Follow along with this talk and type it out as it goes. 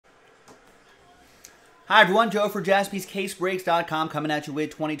Hi everyone, Joe for JaspysCaseBreaks.com coming at you with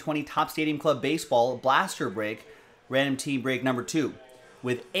 2020 Topps Stadium Club Baseball Blaster Break, Random Team Break number 2,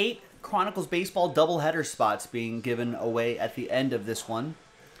 with 8 Chronicles Baseball doubleheader spots being given away at the end of this one.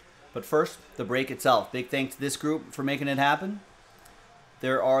 But first, the break itself. Big thanks to this group for making it happen.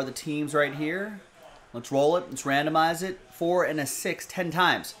 There are the teams right here. Let's roll it. Let's randomize it. 4 and a 6, 10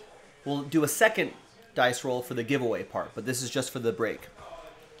 times. We'll do a second dice roll for the giveaway part, but this is just for the break.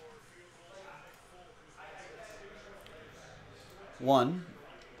 1,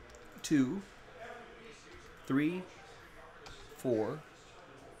 2, 3, 4,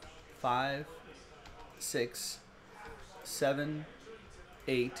 5, 6, 7,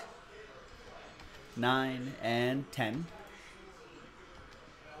 8, 9, and 10.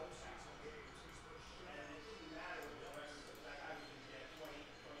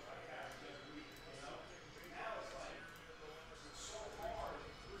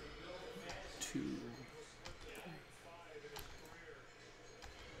 Two.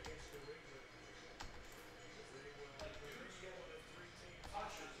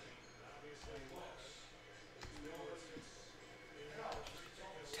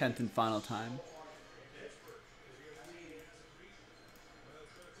 10th and final time.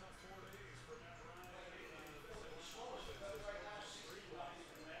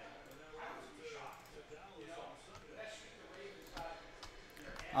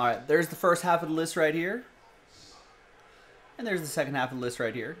 All right, there's the first half of the list right here. And there's the second half of the list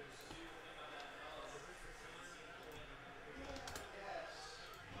right here.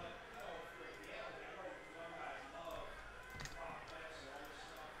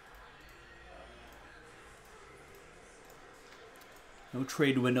 No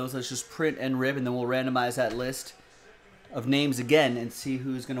trade windows. Let's just print and rib, and then we'll randomize that list of names again and see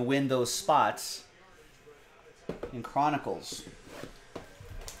who's going to win those spots in Chronicles.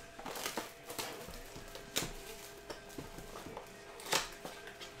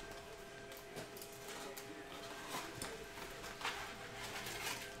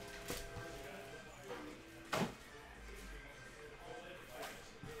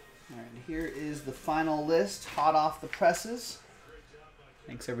 All right, here is the final list, hot off the presses.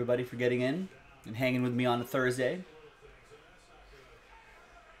 Thanks everybody for getting in and hanging with me on a Thursday.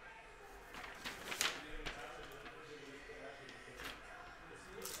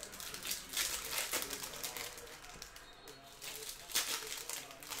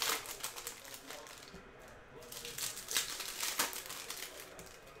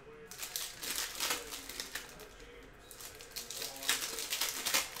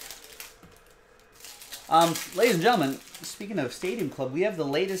 Ladies and gentlemen, speaking of Stadium Club, we have the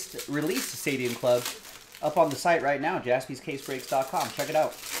latest release of Stadium Club up on the site right now, JaspysCaseBreaks.com. Check it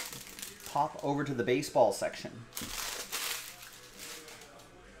out. Pop over to the baseball section.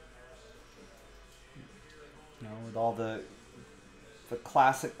 You know, with all the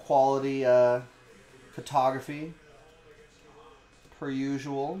classic quality photography, per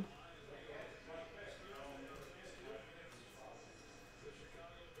usual.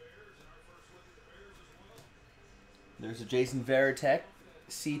 There's a Jason Varitek,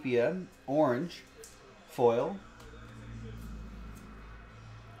 sepia, orange, foil.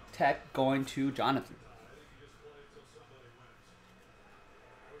 Tech going to Jonathan.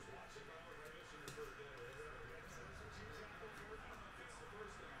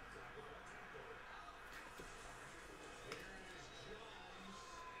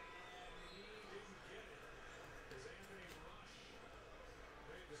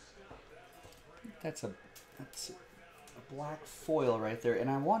 That's a black foil right there, and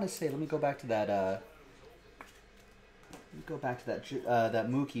I want to say, let me go back to that. That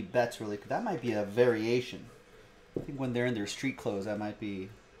Mookie Betts really, because that might be a variation. I think when they're in their street clothes, that might be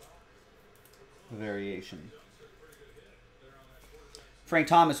a variation. Frank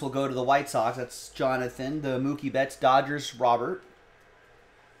Thomas will go to the White Sox. That's Jonathan. The Mookie Betts, Dodgers, Robert.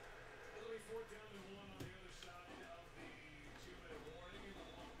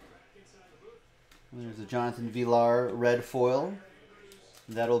 There's a Jonathan Villar red foil.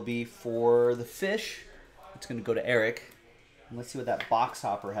 That'll be for the Fish. It's going to go to Eric. And let's see what that box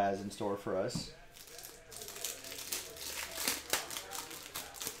hopper has in store for us.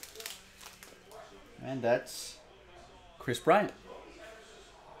 And that's Chris Bryant.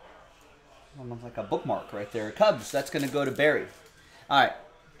 Almost like a bookmark right there. Cubs, that's going to go to Barry. All right.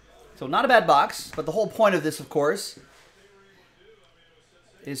 So not a bad box, but the whole point of this, of course,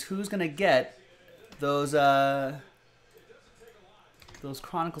 is who's going to get those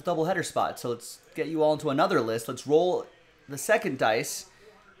Chronicles doubleheader spots. So let's get you all into another list. Let's roll the second dice.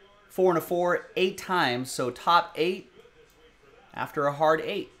 4 and a 4, 8 times. So top 8 after a hard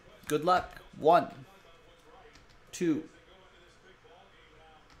 8. Good luck. 1, 2,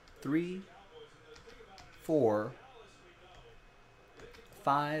 3, 4,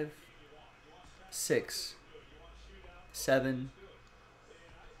 5, 6, 7,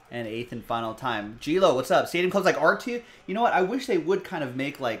 and 8th and final time. Gilo, what's up? Stadium clubs like art to you? You know what? I wish they would kind of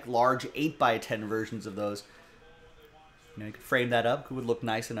make like large 8x10 versions of those. You know, you could frame that up. It would look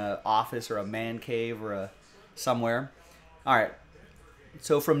nice in an office or a man cave or somewhere. All right.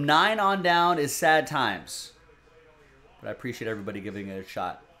 So from 9 on down is sad times. But I appreciate everybody giving it a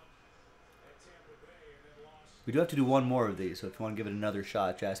shot. We do have to do one more of these, so if you want to give it another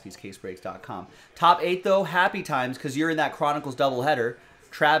shot, jaspyscasebreaks.com. Top 8, though, happy times, because you're in that Chronicles doubleheader.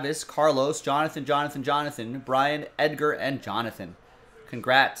 Travis, Carlos, Jonathan, Brian, Edgar, and Jonathan.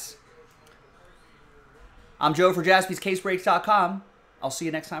 Congrats. I'm Joe for jaspyscasebreaks.com. I'll see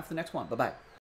you next time for the next one. Bye-bye.